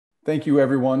Thank you,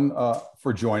 everyone,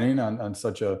 for joining on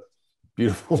such a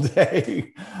beautiful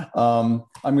day. I'm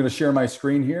going to share my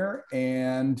screen here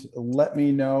and let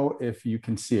me know if you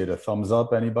can see it. A thumbs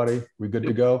up, anybody? We good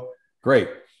to go? Great.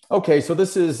 Okay, so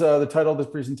this is the title of this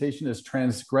presentation is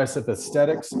Transgressive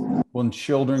Aesthetics When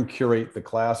Children Curate the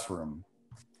Classroom.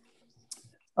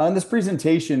 On this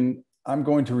presentation, I'm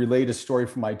going to relate a story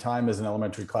from my time as an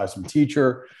elementary classroom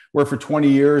teacher, where for 20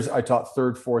 years, I taught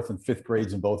third, fourth, and fifth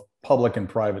grades in both public and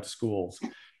private schools.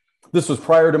 This was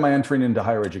prior to my entering into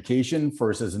higher education,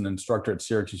 first as an instructor at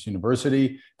Syracuse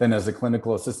University, then as a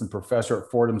clinical assistant professor at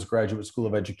Fordham's Graduate School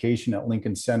of Education at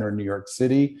Lincoln Center in New York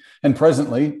City, and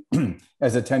presently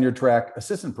as a tenure track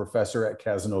assistant professor at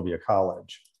Cazenovia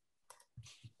College.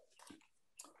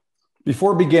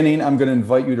 Before beginning, I'm going to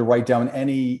invite you to write down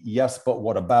any yes, but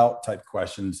what about type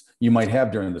questions you might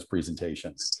have during this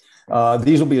presentation.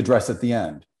 These will be addressed at the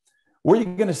end. What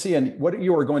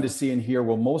you are going to see in here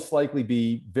will most likely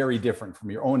be very different from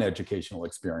your own educational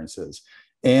experiences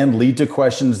and lead to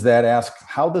questions that ask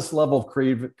how this level of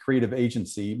creative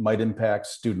agency might impact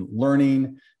student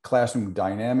learning, classroom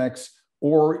dynamics,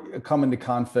 or come into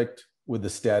conflict with the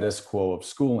status quo of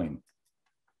schooling.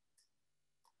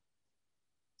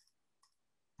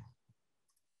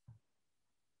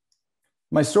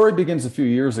 My story begins a few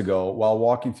years ago while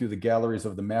walking through the galleries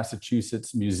of the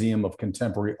Massachusetts Museum of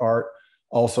Contemporary Art,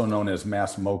 also known as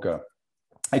Mass MoCA.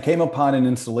 I came upon an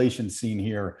installation seen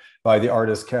here by the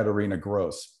artist Katerina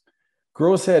Gross.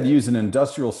 Gross had used an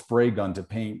industrial spray gun to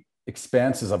paint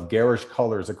expanses of garish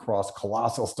colors across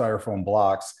colossal styrofoam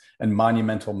blocks and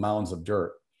monumental mounds of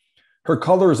dirt. Her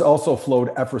colors also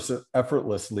flowed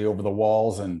effortlessly over the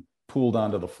walls and pooled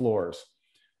onto the floors.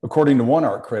 According to one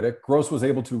art critic, Gross was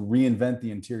able to reinvent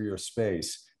the interior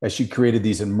space as she created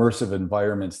these immersive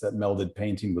environments that melded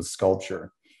painting with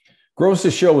sculpture.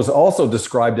 Gross's show was also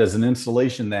described as an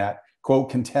installation that, quote,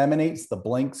 contaminates the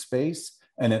blank space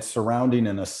and its surrounding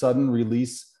in a sudden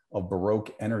release of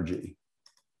Baroque energy.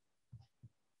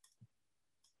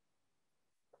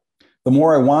 The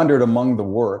more I wandered among the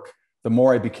work, the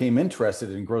more I became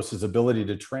interested in Gross's ability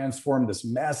to transform this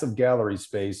massive gallery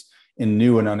space in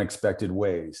new and unexpected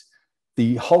ways.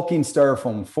 The hulking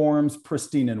styrofoam forms,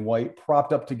 pristine and white,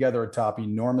 propped up together atop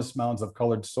enormous mounds of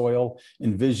colored soil,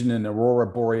 envision an aurora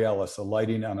borealis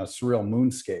alighting on a surreal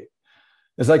moonscape.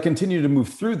 As I continued to move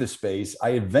through the space, I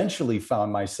eventually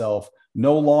found myself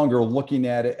no longer looking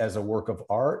at it as a work of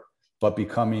art, but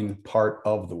becoming part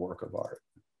of the work of art.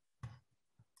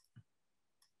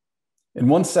 In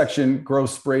one section,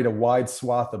 Gross sprayed a wide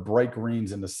swath of bright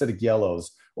greens and acidic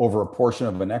yellows over a portion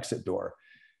of an exit door.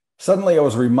 Suddenly, I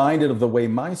was reminded of the way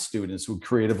my students would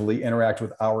creatively interact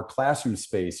with our classroom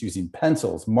space using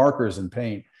pencils, markers, and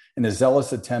paint in a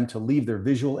zealous attempt to leave their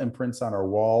visual imprints on our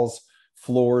walls,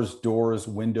 floors, doors,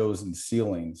 windows, and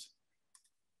ceilings.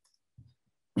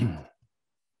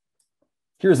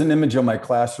 Here's an image of my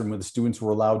classroom where the students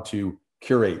were allowed to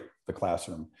curate the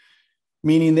classroom,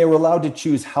 meaning they were allowed to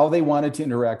choose how they wanted to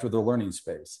interact with their learning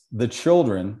space. The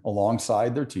children,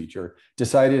 alongside their teacher,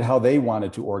 decided how they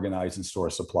wanted to organize and store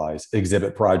supplies,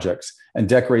 exhibit projects, and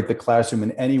decorate the classroom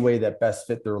in any way that best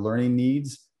fit their learning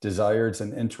needs, desires,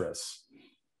 and interests.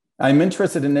 I'm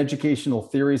interested in educational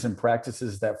theories and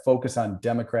practices that focus on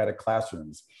democratic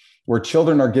classrooms, where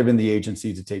children are given the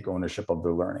agency to take ownership of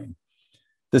their learning.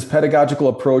 This pedagogical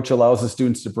approach allows the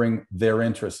students to bring their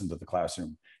interests into the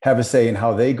classroom, have a say in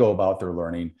how they go about their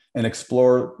learning, and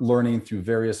explore learning through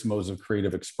various modes of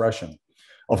creative expression.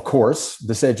 Of course,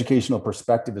 this educational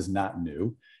perspective is not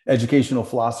new. Educational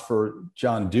philosopher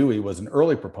John Dewey was an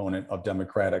early proponent of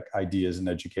democratic ideas in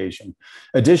education.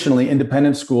 Additionally,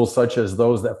 independent schools such as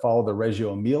those that follow the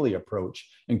Reggio Emilia approach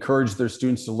encourage their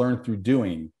students to learn through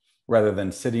doing rather than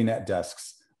sitting at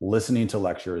desks, listening to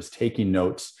lectures, taking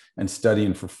notes, and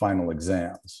studying for final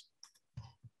exams.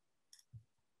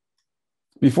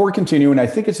 Before continuing, I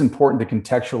think it's important to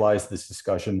contextualize this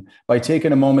discussion by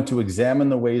taking a moment to examine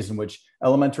the ways in which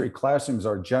elementary classrooms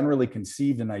are generally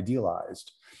conceived and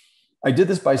idealized. I did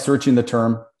this by searching the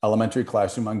term elementary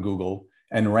classroom on Google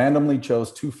and randomly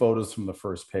chose two photos from the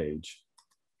first page.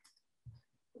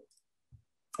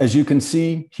 As you can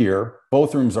see here,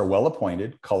 both rooms are well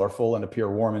appointed, colorful, and appear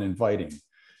warm and inviting.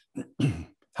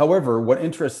 However, what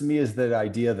interests me is the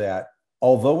idea that,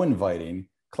 although inviting,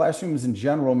 classrooms in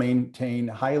general remain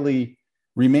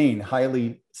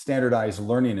highly standardized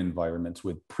learning environments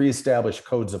with pre-established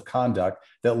codes of conduct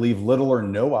that leave little or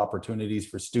no opportunities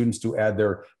for students to add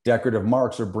their decorative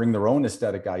marks or bring their own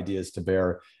aesthetic ideas to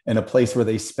bear in a place where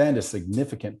they spend a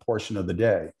significant portion of the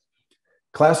day.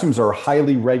 Classrooms are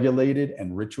highly regulated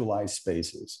and ritualized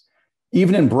spaces.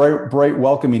 Even in bright,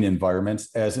 welcoming environments,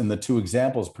 as in the two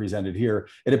examples presented here,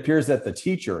 it appears that the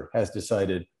teacher has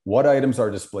decided what items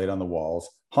are displayed on the walls,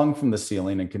 hung from the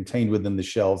ceiling, and contained within the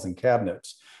shelves and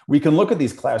cabinets. We can look at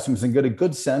these classrooms and get a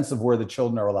good sense of where the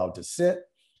children are allowed to sit,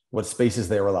 what spaces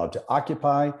they are allowed to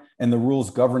occupy, and the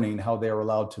rules governing how they are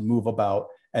allowed to move about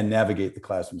and navigate the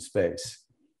classroom space.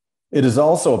 It is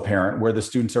also apparent where the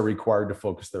students are required to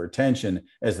focus their attention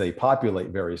as they populate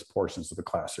various portions of the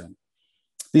classroom.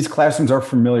 These classrooms are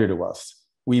familiar to us.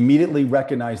 We immediately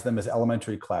recognize them as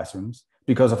elementary classrooms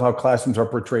because of how classrooms are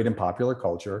portrayed in popular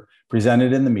culture,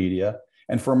 presented in the media,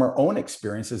 and from our own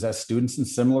experiences as students in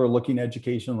similar looking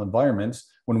educational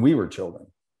environments when we were children.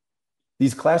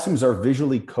 These classrooms are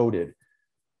visually coded.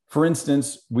 For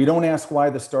instance, we don't ask why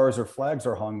the stars or flags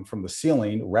are hung from the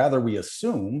ceiling. Rather, we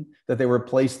assume that they were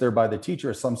placed there by the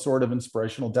teacher as some sort of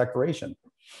inspirational decoration.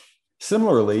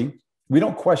 Similarly, we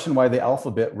don't question why the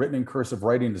alphabet written in cursive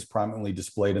writing is prominently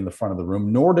displayed in the front of the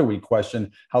room, nor do we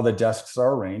question how the desks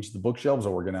are arranged, the bookshelves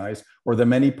organized, or the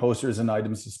many posters and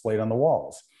items displayed on the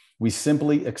walls. We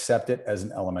simply accept it as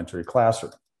an elementary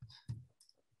classroom.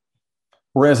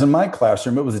 Whereas in my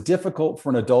classroom, it was difficult for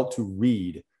an adult to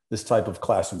read this type of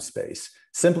classroom space,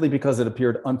 simply because it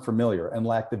appeared unfamiliar and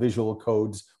lacked the visual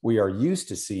codes we are used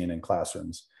to seeing in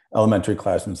classrooms, elementary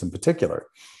classrooms in particular.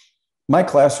 My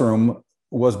classroom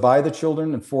was by the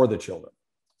children and for the children.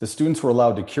 The students were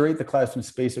allowed to curate the classroom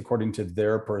space according to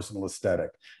their personal aesthetic.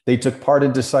 They took part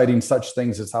in deciding such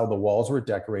things as how the walls were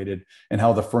decorated and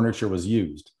how the furniture was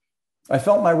used. I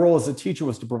felt my role as a teacher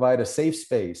was to provide a safe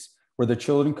space where the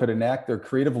children could enact their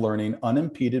creative learning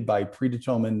unimpeded by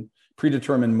predetermined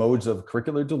modes of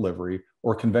curricular delivery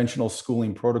or conventional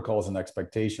schooling protocols and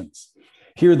expectations.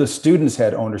 Here, the students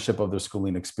had ownership of their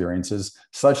schooling experiences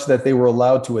such that they were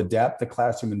allowed to adapt the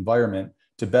classroom environment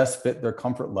to best fit their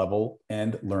comfort level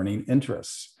and learning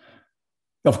interests.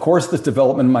 Of course, this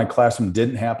development in my classroom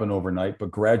didn't happen overnight, but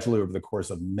gradually over the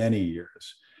course of many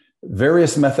years.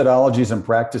 Various methodologies and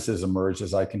practices emerged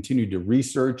as I continued to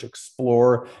research,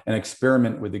 explore, and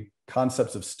experiment with the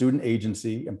concepts of student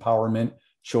agency, empowerment,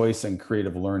 choice, and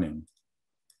creative learning.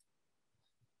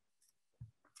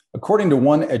 According to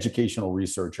one educational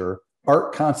researcher,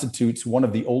 art constitutes one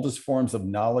of the oldest forms of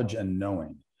knowledge and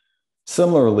knowing.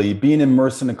 Similarly, being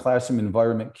immersed in a classroom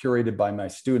environment curated by my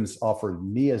students offered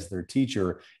me as their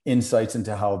teacher insights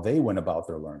into how they went about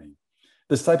their learning.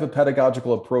 This type of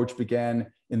pedagogical approach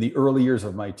began in the early years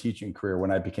of my teaching career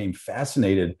when I became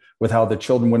fascinated with how the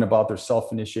children went about their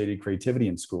self-initiated creativity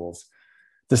in schools.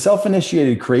 The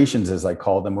self-initiated creations, as I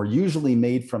call them, were usually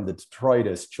made from the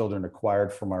detritus children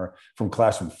acquired from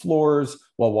classroom floors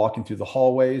while walking through the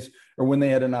hallways, or when they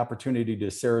had an opportunity to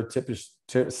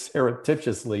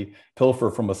surreptitiously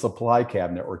pilfer from a supply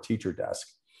cabinet or teacher desk.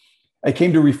 I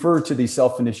came to refer to these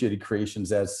self-initiated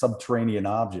creations as subterranean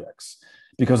objects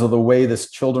because of the way the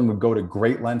children would go to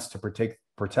great lengths to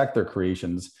protect their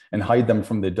creations and hide them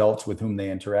from the adults with whom they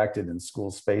interacted in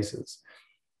school spaces.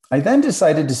 I then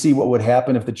decided to see what would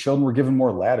happen if the children were given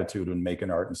more latitude when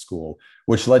making art in school,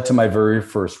 which led to my very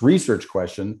first research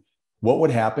question: what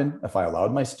would happen if I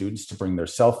allowed my students to bring their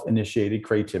self-initiated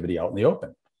creativity out in the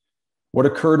open? What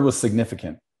occurred was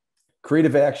significant.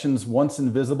 Creative actions, once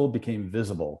invisible, became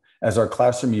visible as our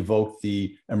classroom evoked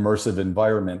the immersive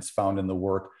environments found in the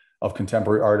work of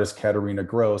contemporary artist Katarina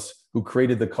Gross, who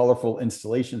created the colorful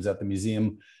installations at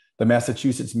the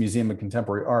Massachusetts Museum of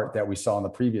Contemporary Art that we saw in the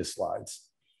previous slides.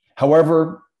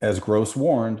 However, as Gross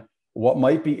warned, what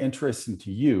might be interesting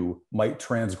to you might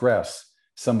transgress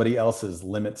somebody else's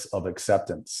limits of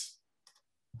acceptance.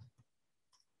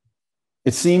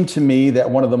 It seemed to me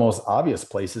that one of the most obvious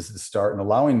places to start in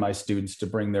allowing my students to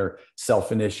bring their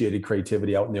self-initiated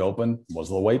creativity out in the open was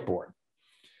the whiteboard.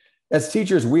 As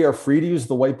teachers, we are free to use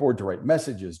the whiteboard to write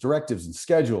messages, directives, and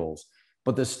schedules,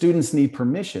 but the students need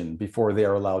permission before they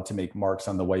are allowed to make marks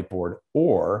on the whiteboard,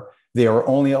 or they are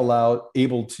only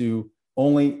able to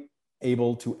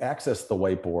access the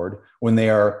whiteboard when they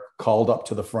are called up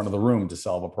to the front of the room to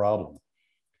solve a problem.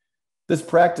 This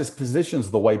practice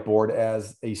positions the whiteboard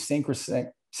as a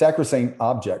sacrosanct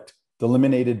object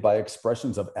delimited by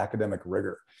expressions of academic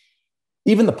rigor.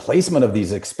 Even the placement of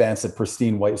these expansive,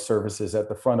 pristine white surfaces at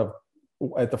the front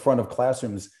of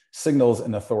classrooms signals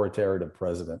an authoritative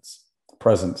presence.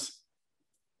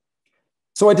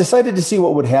 So I decided to see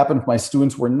what would happen if my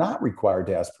students were not required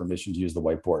to ask permission to use the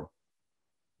whiteboard.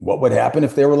 What would happen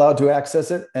if they were allowed to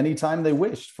access it anytime they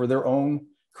wished for their own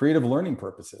creative learning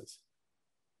purposes?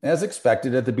 As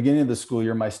expected, at the beginning of the school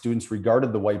year, my students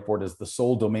regarded the whiteboard as the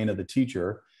sole domain of the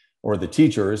teacher or the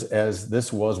teachers, as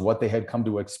this was what they had come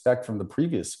to expect from the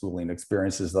previous schooling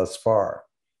experiences thus far.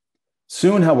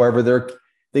 Soon, however,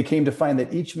 they came to find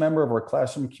that each member of our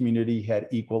classroom community had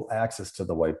equal access to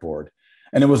the whiteboard.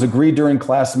 And it was agreed during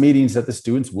class meetings that the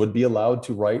students would be allowed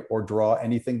to write or draw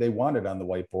anything they wanted on the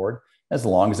whiteboard, as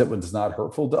long as it was not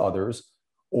hurtful to others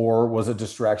or was a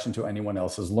distraction to anyone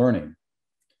else's learning.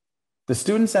 The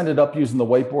students ended up using the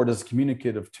whiteboard as a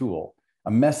communicative tool,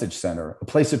 a message center, a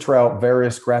place to try out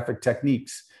various graphic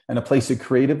techniques, and a place to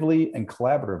creatively and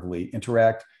collaboratively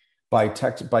interact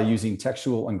by using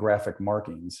textual and graphic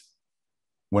markings.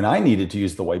 When I needed to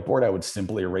use the whiteboard, I would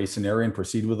simply erase an area and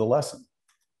proceed with the lesson.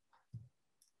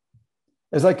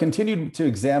 As I continued to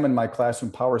examine my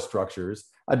classroom power structures,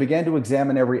 I began to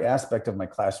examine every aspect of my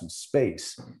classroom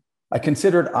space. I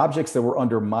considered objects that were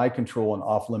under my control and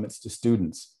off limits to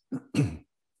students.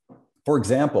 For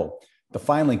example, the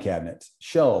filing cabinets,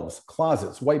 shelves,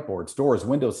 closets, whiteboards, doors,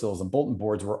 windowsills, and bulletin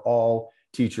boards were all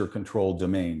teacher-controlled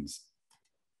domains.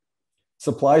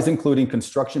 Supplies including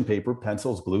construction paper,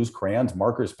 pencils, glues, crayons,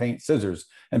 markers, paint, scissors,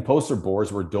 and poster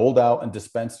boards were doled out and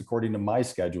dispensed according to my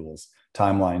schedules,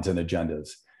 timelines, and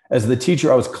agendas. As the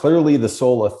teacher, I was clearly the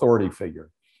sole authority figure.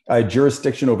 I had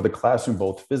jurisdiction over the classroom,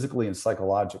 both physically and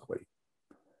psychologically.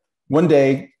 One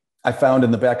day, I found in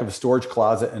the back of a storage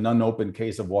closet an unopened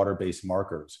case of water-based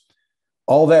markers.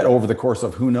 All that over the course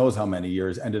of who knows how many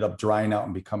years ended up drying out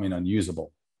and becoming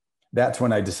unusable. That's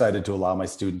when I decided to allow my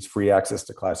students free access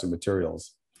to classroom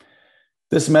materials.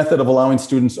 This method of allowing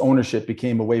students ownership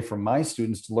became a way for my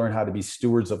students to learn how to be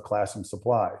stewards of classroom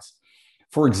supplies.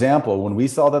 For example, when we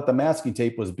saw that the masking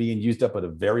tape was being used up at a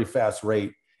very fast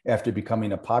rate after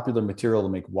becoming a popular material to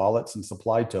make wallets and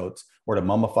supply totes or to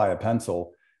mummify a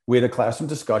pencil, we had a classroom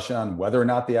discussion on whether or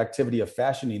not the activity of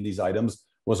fashioning these items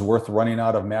was worth running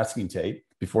out of masking tape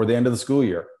before the end of the school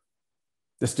year.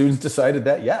 The students decided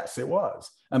that yes, it was.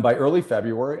 And by early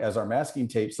February, as our masking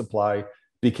tape supply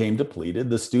became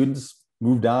depleted, the students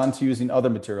moved on to using other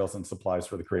materials and supplies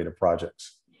for the creative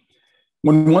projects.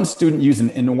 When one student used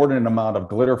an inordinate amount of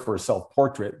glitter for a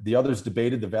self-portrait, the others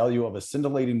debated the value of a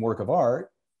scintillating work of art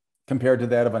compared to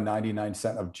that of a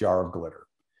 99-cent jar of glitter.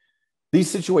 These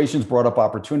situations brought up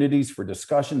opportunities for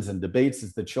discussions and debates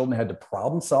as the children had to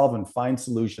problem solve and find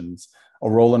solutions, a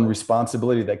role and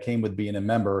responsibility that came with being a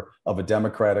member of a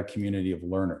democratic community of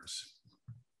learners.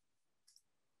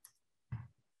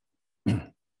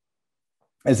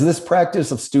 As this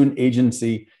practice of student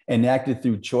agency enacted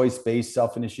through choice-based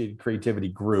self-initiated creativity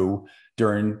grew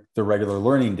during the regular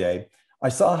learning day, I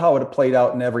saw how it played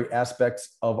out in every aspect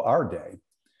of our day.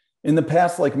 In the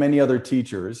past, like many other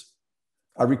teachers,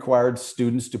 I required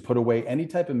students to put away any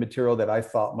type of material that I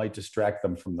thought might distract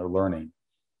them from their learning.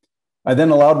 I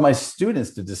then allowed my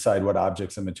students to decide what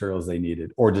objects and materials they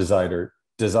needed or desired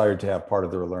to have part of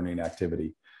their learning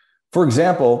activity. For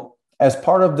example, as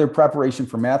part of their preparation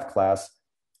for math class,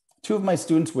 2 of my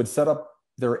students would set up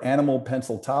their animal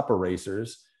pencil top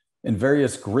erasers in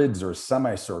various grids or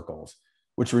semicircles,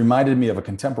 which reminded me of a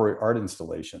contemporary art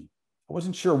installation. I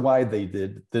wasn't sure why they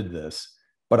did this,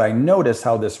 but I noticed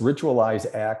how this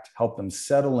ritualized act helped them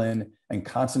settle in and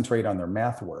concentrate on their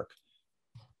math work.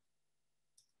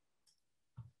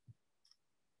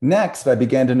 Next, I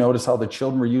began to notice how the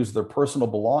children were using their personal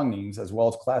belongings as well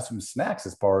as classroom snacks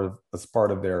as part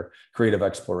of their creative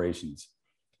explorations.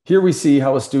 Here we see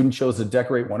how a student chose to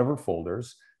decorate one of her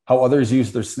folders, how others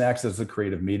used their snacks as a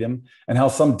creative medium, and how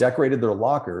some decorated their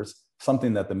lockers,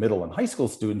 something that the middle and high school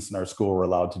students in our school were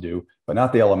allowed to do, but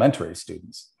not the elementary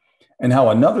students, and how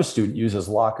another student used his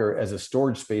locker as a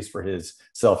storage space for his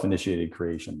self-initiated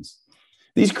creations.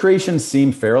 These creations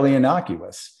seem fairly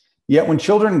innocuous, yet when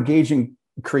children engage in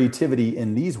creativity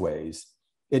in these ways,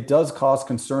 it does cause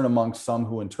concern among some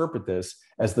who interpret this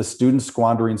as the students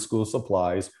squandering school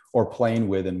supplies or playing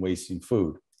with and wasting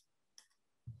food.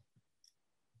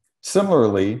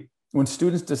 Similarly, when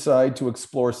students decide to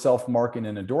explore self-marking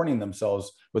and adorning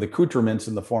themselves with accoutrements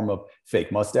in the form of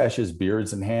fake mustaches,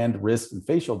 beards, and hand, wrist, and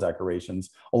facial decorations,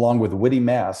 along with witty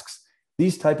masks,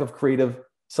 these type of creative,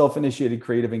 self-initiated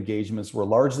creative engagements were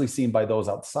largely seen by those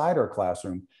outside our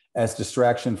classroom as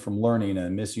distraction from learning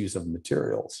and misuse of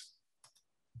materials.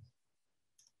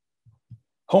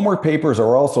 Homework papers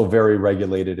are also very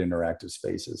regulated interactive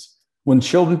spaces. When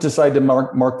children decide to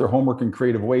mark their homework in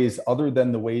creative ways other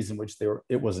than the ways in which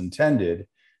it was intended,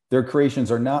 their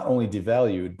creations are not only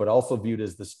devalued, but also viewed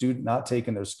as the student not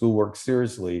taking their schoolwork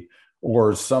seriously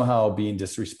or somehow being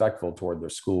disrespectful toward their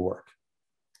schoolwork.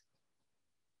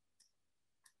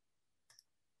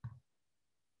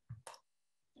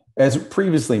 As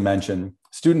previously mentioned,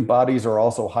 student bodies are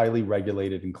also highly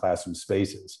regulated in classroom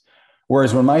spaces.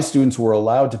 Whereas when my students were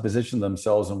allowed to position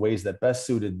themselves in ways that best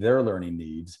suited their learning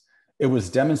needs, It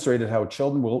was demonstrated how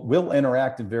children will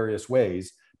interact in various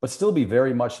ways, but still be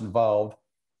very much involved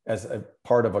as a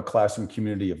part of a classroom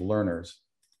community of learners.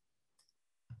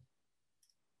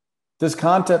 This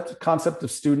concept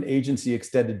of student agency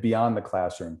extended beyond the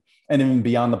classroom and even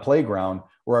beyond the playground,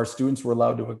 where our students were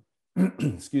allowed to,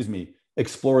 excuse me,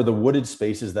 explore the wooded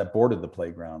spaces that bordered the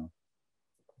playground.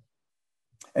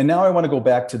 And now I want to go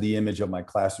back to the image of my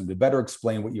classroom to better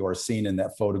explain what you are seeing in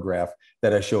that photograph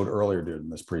that I showed earlier during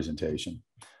this presentation.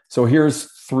 So here's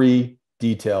 3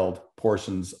 detailed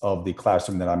portions of the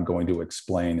classroom that I'm going to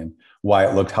explain and why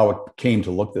it looked, how it came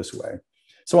to look this way.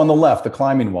 So on the left, the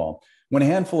climbing wall. When a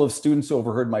handful of students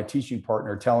overheard my teaching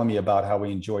partner telling me about how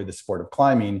we enjoyed the sport of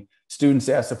climbing, students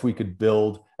asked if we could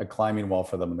build a climbing wall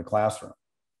for them in the classroom.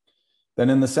 Then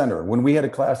in the center, when we had a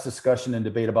class discussion and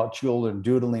debate about children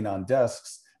doodling on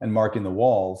desks and marking the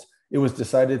walls, it was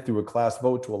decided through a class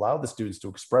vote to allow the students to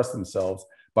express themselves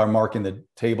by marking the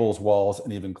tables, walls,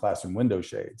 and even classroom window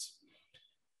shades.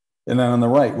 And then on the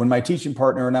right, when my teaching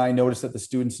partner and I noticed that the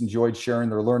students enjoyed sharing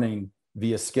their learning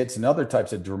via skits and other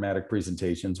types of dramatic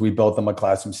presentations, we built them a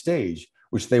classroom stage,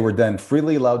 which they were then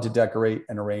freely allowed to decorate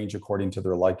and arrange according to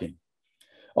their liking.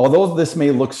 Although this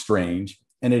may look strange,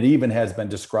 and it even has been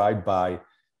described by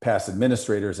past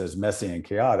administrators as messy and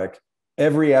chaotic,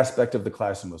 every aspect of the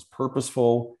classroom was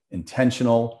purposeful,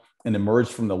 intentional, and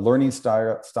emerged from the learning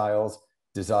styles,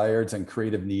 desires, and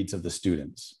creative needs of the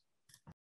students.